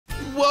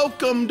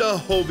Welcome to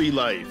Hovi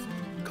Life.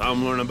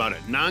 Come learn about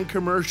a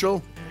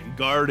non-commercial and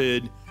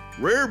guarded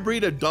rare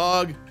breed of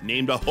dog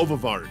named a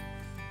Hovawart,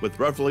 with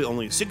roughly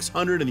only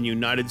 600 in the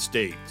United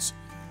States.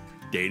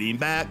 Dating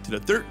back to the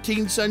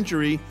 13th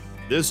century,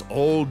 this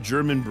old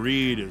German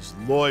breed is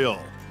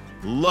loyal,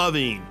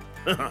 loving,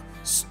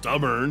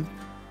 stubborn,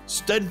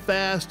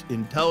 steadfast,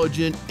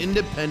 intelligent,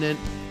 independent,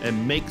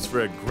 and makes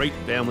for a great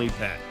family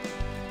pet.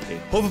 A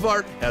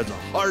Hovawart has a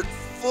heart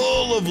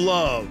full of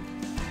love.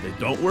 They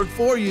don't work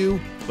for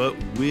you, but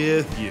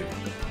with you,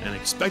 and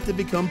expect to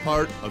become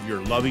part of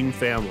your loving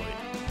family.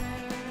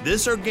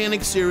 This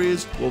organic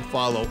series will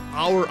follow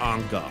our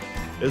Anka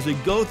as we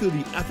go through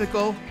the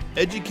ethical,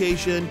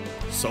 education,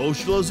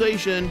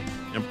 socialization,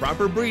 and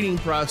proper breeding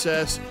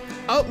process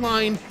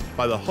outlined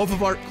by the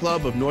Hovawart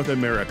Club of North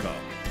America.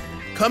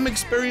 Come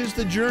experience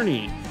the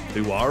journey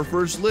through our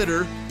first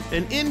litter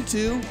and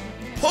into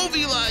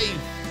Hovi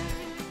Life.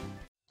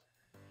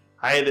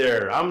 Hi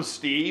there, I'm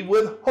Steve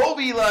with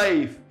Hovi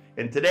Life,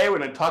 and today we're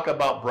going to talk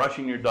about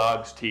brushing your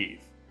dog's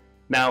teeth.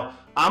 Now,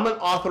 I'm an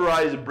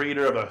authorized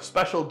breeder of a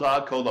special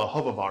dog called a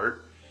Hovawart,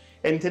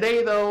 and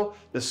today though,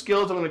 the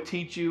skills I'm going to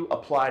teach you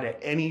apply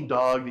to any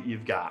dog that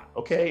you've got,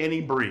 okay?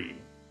 Any breed.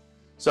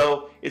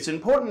 So, it's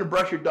important to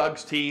brush your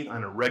dog's teeth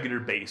on a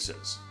regular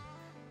basis.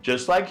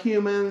 Just like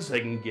humans,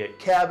 they can get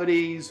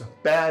cavities,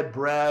 bad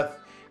breath,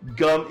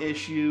 gum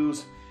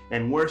issues,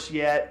 and worse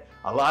yet,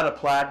 a lot of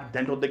plaque,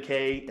 dental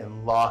decay,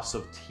 and loss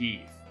of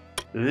teeth.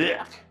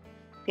 Ugh.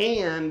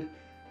 And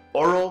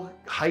oral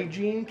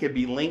hygiene can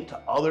be linked to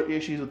other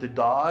issues with the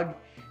dog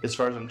as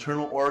far as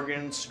internal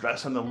organs,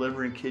 stress on the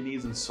liver and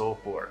kidneys, and so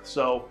forth.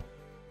 So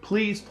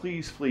please,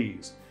 please,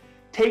 please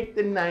take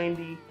the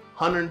 90,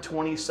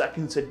 120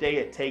 seconds a day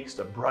it takes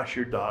to brush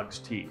your dog's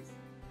teeth.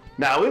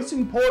 Now, it's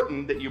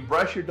important that you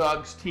brush your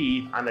dog's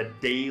teeth on a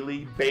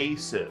daily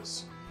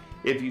basis.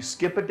 If you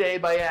skip a day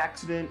by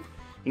accident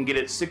and get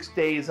it 6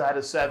 days out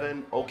of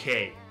 7,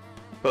 okay.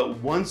 But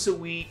once a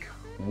week,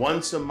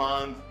 once a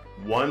month,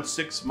 once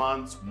 6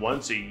 months,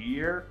 once a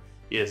year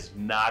is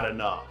not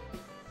enough.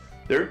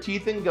 Their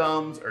teeth and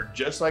gums are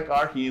just like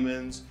our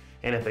humans,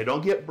 and if they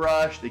don't get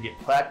brushed, they get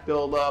plaque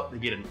buildup, they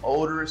get an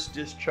odorous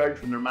discharge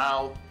from their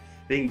mouth,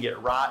 they can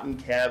get rotten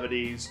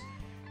cavities,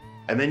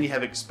 and then you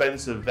have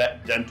expensive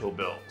vet dental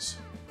bills.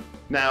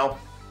 Now,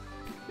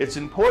 it's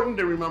important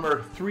to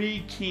remember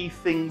 3 key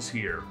things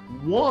here.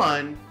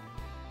 1,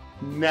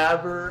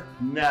 never,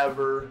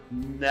 never,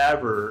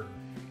 never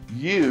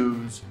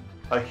use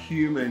a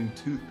human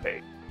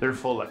toothpaste. They're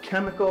full of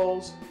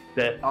chemicals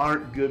that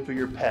aren't good for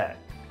your pet.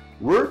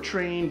 We're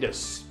trained to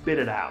spit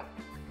it out,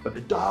 but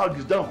the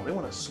dogs don't. They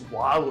want to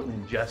swallow it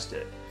and ingest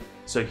it.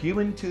 So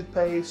human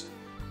toothpaste,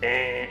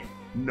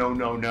 no,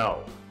 no,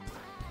 no.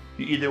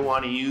 You either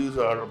want to use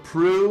an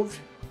approved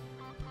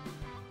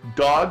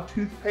dog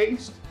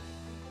toothpaste,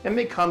 and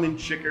they come in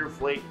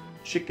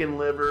chicken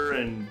liver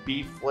and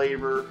beef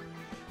flavor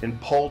and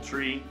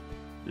poultry.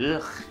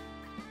 Ugh.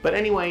 But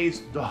anyways,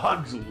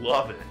 dogs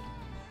love it.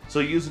 So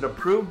use an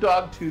approved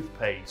dog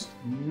toothpaste,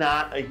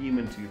 not a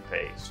human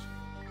toothpaste.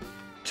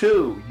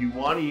 2, you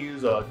want to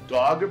use a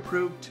dog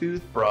approved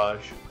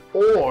toothbrush,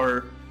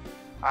 or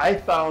I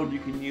found you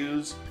can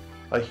use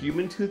a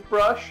human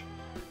toothbrush,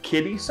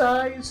 kitty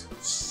size,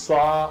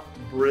 soft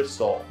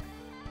bristle.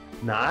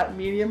 Not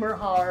medium or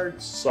hard,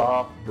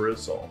 soft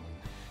bristle.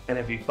 And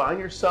if you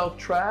find yourself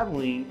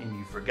traveling and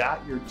you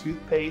forgot your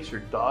toothpaste or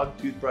dog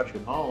toothbrush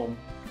at home,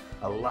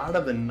 a lot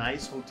of the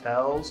nice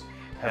hotels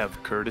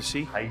have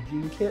courtesy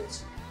hygiene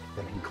kits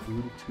that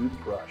include a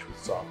toothbrush with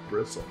soft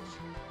bristles.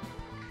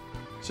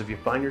 So if you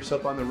find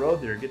yourself on the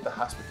road there, get the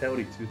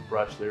hospitality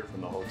toothbrush there from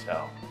the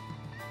hotel.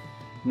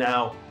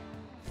 Now,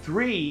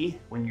 3,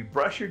 when you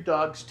brush your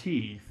dog's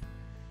teeth,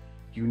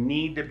 you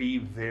need to be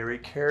very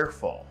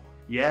careful.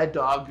 Yeah,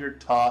 dogs are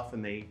tough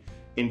and they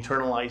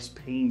internalize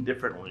pain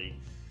differently.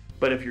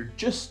 But if you're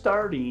just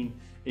starting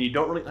and you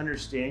don't really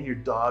understand your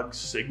dog's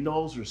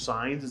signals or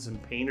signs it's in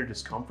pain or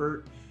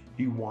discomfort,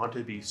 you want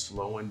to be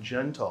slow and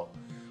gentle.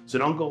 So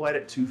don't go at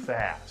it too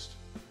fast.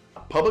 A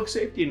public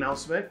safety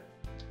announcement.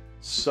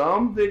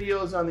 Some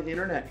videos on the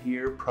internet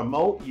here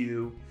promote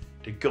you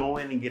to go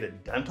in and get a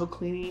dental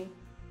cleaning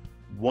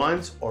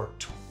once or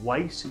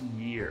twice a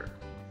year.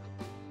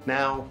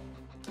 Now,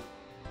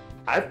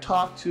 I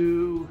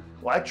travel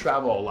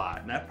a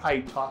lot, and I've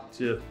probably talked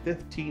to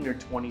 15 or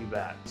 20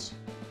 vets.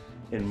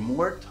 And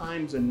more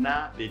times than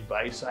not, the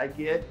advice I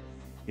get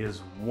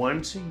is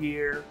once a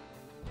year,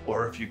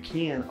 or if you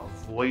can,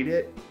 avoid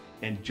it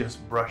and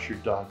just brush your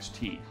dog's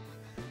teeth.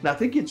 Now, I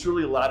think it's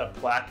really a lot of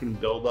plaque and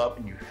buildup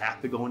and you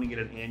have to go in and get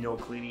an annual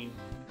cleaning.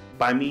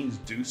 By means,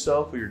 do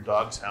so for your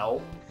dog's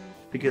health,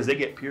 because they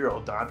get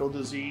periodontal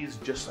disease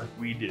just like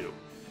we do.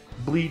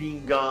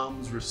 Bleeding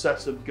gums,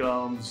 recessive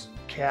gums,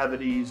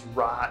 cavities,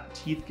 rot,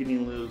 teeth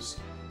getting loose.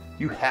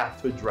 You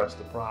have to address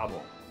the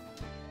problem.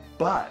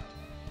 But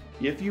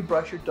if you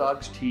brush your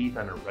dog's teeth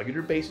on a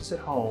regular basis at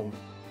home,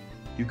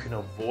 you can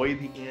avoid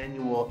the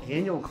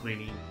annual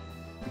cleaning,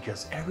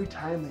 because every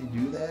time they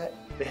do that,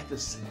 they have to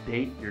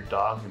sedate your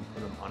dog and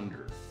put them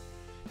under.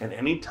 And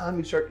anytime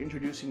you start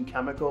introducing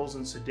chemicals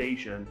and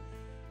sedation,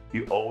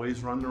 you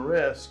always run the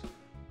risk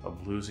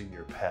of losing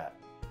your pet.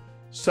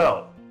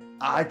 So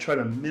I try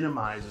to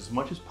minimize as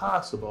much as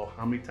possible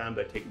how many times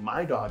I take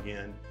my dog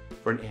in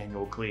for an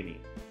annual cleaning.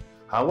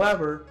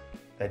 However,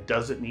 that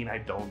doesn't mean I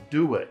don't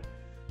do it.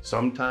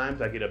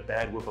 Sometimes I get a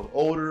bad whiff of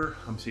odor,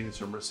 I'm seeing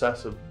some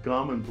recessive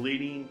gum and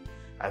bleeding,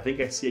 I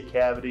think I see a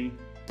cavity,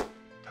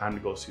 time to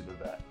go see the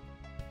vet.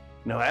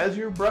 Now as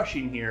you're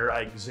brushing here,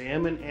 I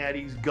examine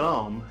Addie's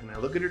gum and I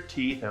look at her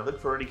teeth and I look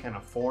for any kind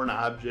of foreign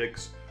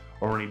objects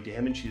or any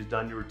damage she's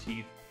done to her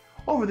teeth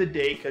over the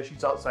day because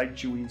she's outside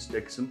chewing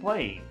sticks and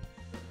playing.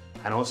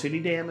 I don't see any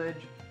damage,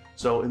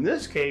 so in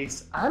this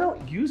case, I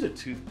don't use a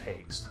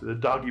toothpaste, the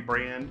doggy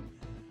brand.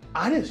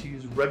 I just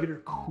use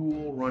regular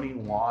cool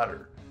running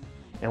water.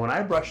 And when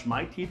I brush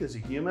my teeth as a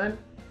human,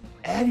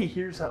 Addie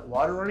hears that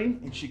water running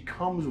and she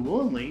comes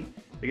willingly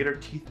to get her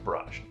teeth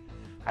brushed.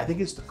 I think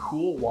it's the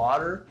cool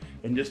water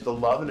and just the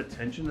love and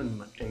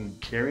attention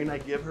and caring I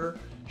give her.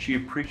 She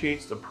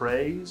appreciates the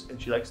praise and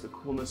she likes the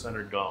coolness on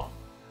her gum.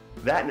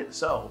 That in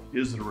itself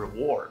is the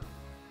reward.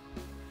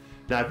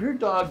 Now, if your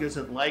dog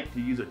doesn't like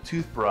to use a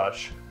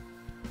toothbrush,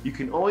 you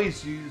can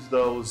always use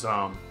those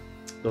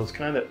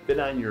kind that fit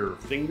on your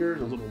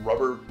fingers, those little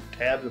rubber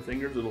tabs of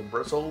fingers, little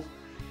bristles,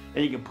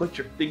 and you can put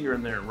your finger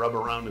in there and rub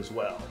around as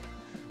well.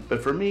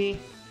 But for me,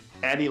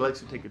 Addie likes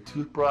to take a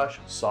toothbrush,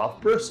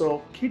 soft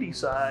bristle, kitty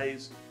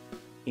size,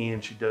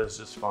 and she does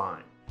just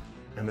fine.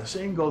 And the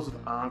same goes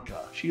with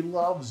Anka. She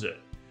loves it.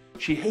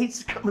 She hates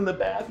to come in the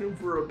bathroom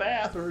for a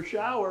bath or a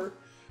shower,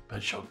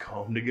 but she'll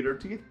come to get her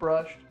teeth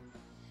brushed.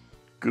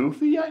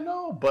 Goofy, I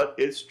know, but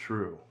it's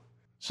true.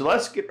 So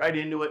let's get right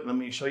into it and let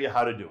me show you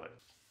how to do it.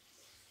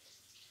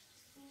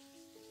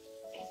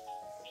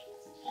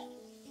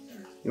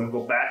 You're gonna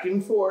go back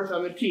and forth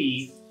on the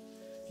teeth,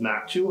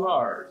 not too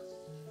hard.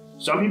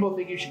 Some people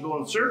think you should go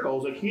in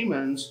circles like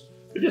humans,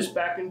 but just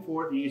back and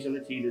forth using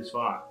the teeth is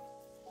fine.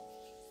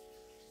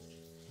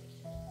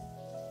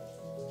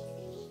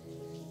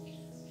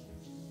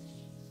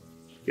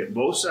 Get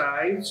both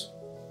sides,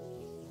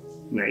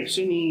 nice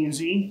and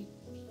easy.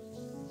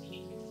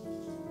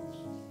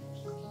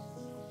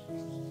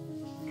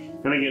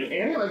 And again,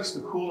 Annie likes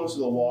the coolness of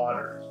the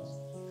water.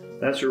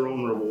 That's her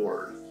own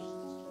reward.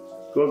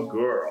 Good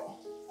girl.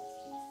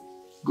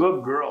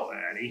 Good girl,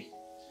 Addie.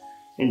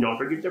 And don't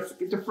forget to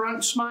get the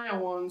front smile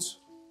ones.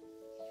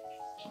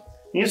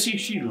 You see,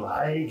 she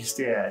likes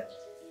that.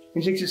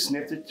 And she takes a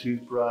sniff the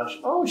toothbrush.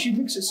 Oh, she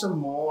licks it some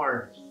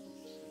more.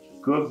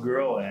 Good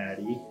girl,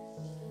 Addie.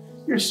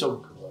 You're so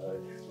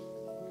good.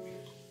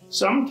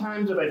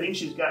 Sometimes if I think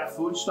she's got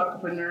food stuck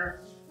up in there,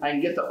 I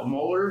can get the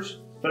molars,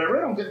 but I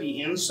really don't get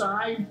the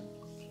inside.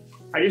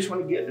 I just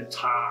want to get the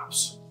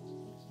tops.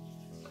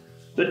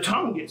 The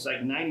tongue gets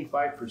like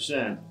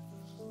 95%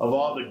 of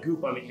all the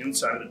goop on the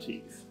inside of the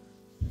teeth.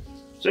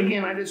 So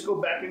again, I just go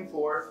back and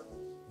forth,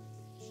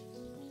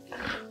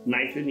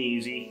 nice and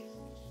easy,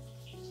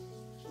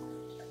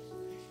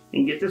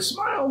 and get the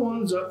smile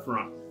ones up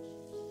front.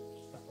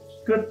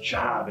 Good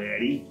job,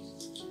 Addie.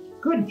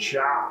 Good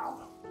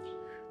job.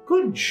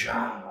 Good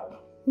job.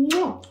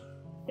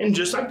 And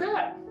just like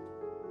that.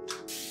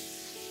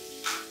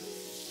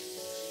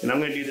 And I'm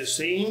going to do the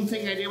same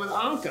thing I did with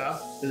Anka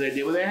as I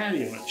did with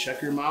Addie. I'm going to check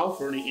her mouth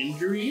for any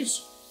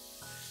injuries,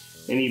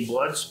 any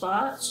blood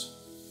spots,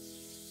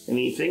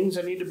 any things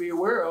I need to be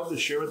aware of to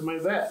share with my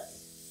vet.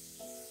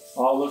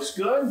 All looks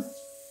good.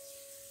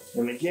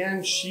 And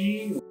again,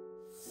 she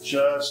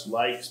just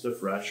likes the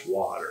fresh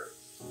water.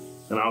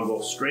 And I'll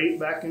go straight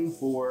back and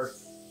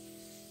forth.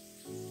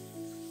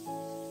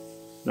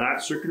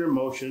 Not circular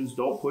motions.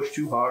 Don't push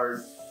too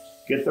hard.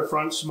 Get the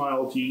front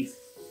smile teeth.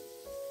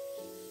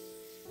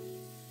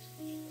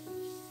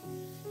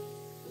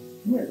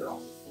 There you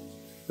go.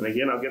 And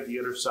again, I'll get the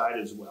other side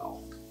as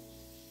well.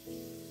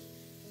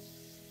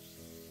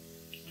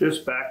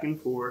 Just back and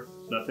forth,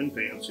 nothing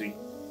fancy.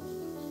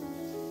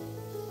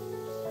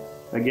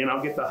 Again,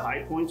 I'll get the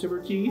high points of her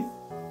teeth,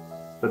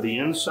 but the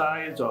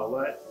insides, I'll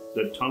let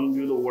the tongue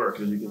do the work.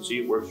 As you can see,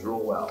 it works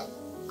real well.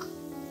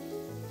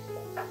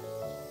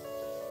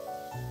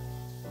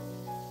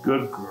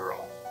 Good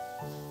girl.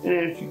 And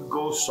if you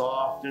go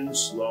soft and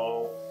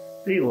slow,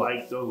 they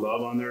like the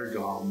love on their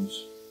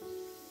gums.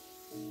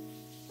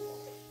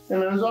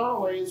 And as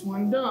always,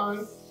 when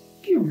done,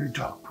 give your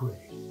dog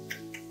praise.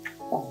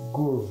 Good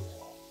girl.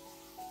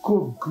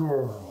 Good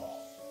girl.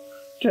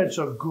 That's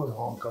a good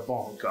honka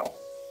bonka.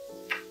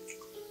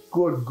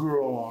 Good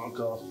girl,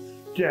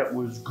 Anka. That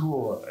was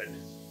good.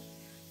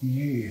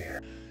 Yeah.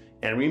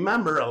 And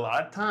remember, a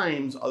lot of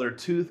times, other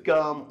tooth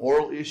gum,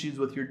 oral issues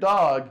with your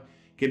dog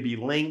can be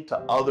linked to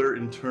other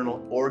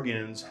internal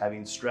organs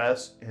having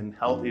stress and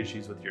health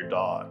issues with your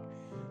dog.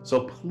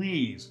 So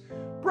please,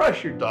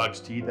 brush your dog's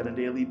teeth on a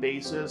daily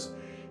basis.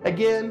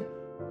 Again,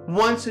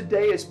 once a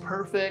day is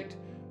perfect.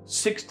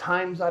 6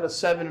 times out of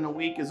 7 in a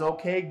week is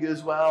okay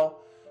as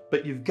well,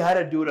 but you've got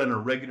to do it on a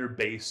regular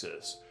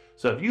basis.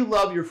 So if you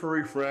love your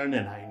furry friend,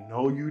 and I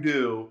know you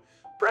do,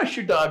 brush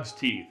your dog's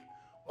teeth.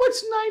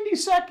 What's 90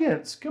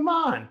 seconds? Come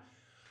on.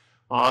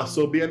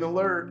 Also be on the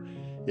alert.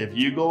 If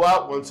you go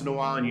out once in a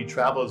while and you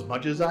travel as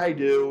much as I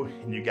do,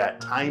 and you got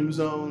time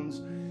zones,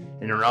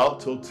 and you're out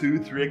till 2,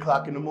 3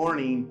 o'clock in the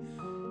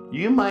morning,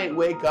 you might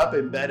wake up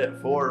in bed at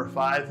 4 or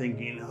 5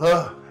 thinking,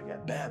 I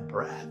got bad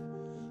breath.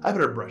 I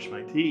better brush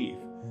my teeth.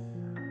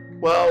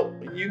 Well,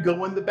 when you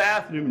go in the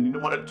bathroom and you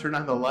don't want to turn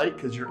on the light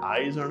because your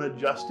eyes aren't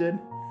adjusted,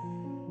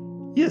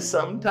 you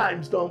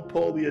sometimes don't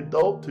pull the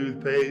adult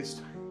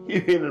toothpaste.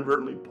 You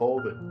inadvertently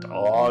pull the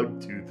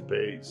dog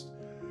toothpaste.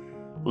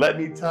 Let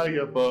me tell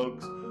you,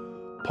 folks,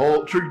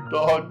 poultry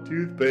dog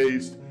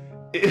toothpaste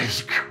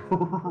is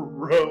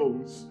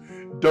gross.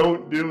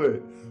 Don't do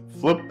it.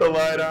 Flip the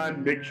light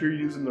on, make sure you're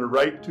using the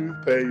right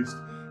toothpaste,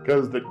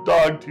 because the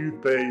dog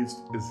toothpaste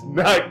is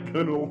not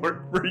going to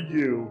work for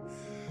you.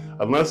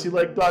 Unless you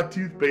like dog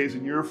toothpaste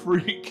and you're a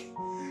freak.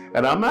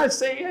 And I'm not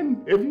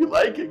saying if you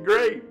like it,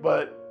 great,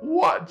 but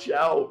watch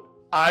out.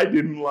 I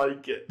didn't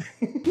like it.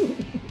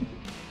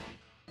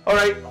 All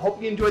right,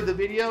 hope you enjoyed the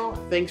video.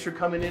 Thanks for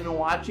coming in and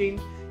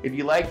watching. If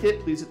you liked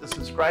it, please hit the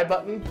subscribe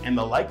button and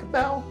the like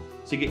bell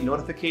so you get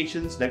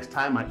notifications next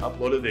time I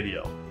upload a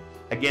video.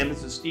 Again,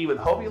 this is Steve with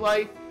Hovi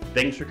Life.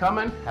 Thanks for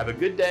coming. Have a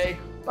good day.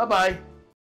 Bye-bye.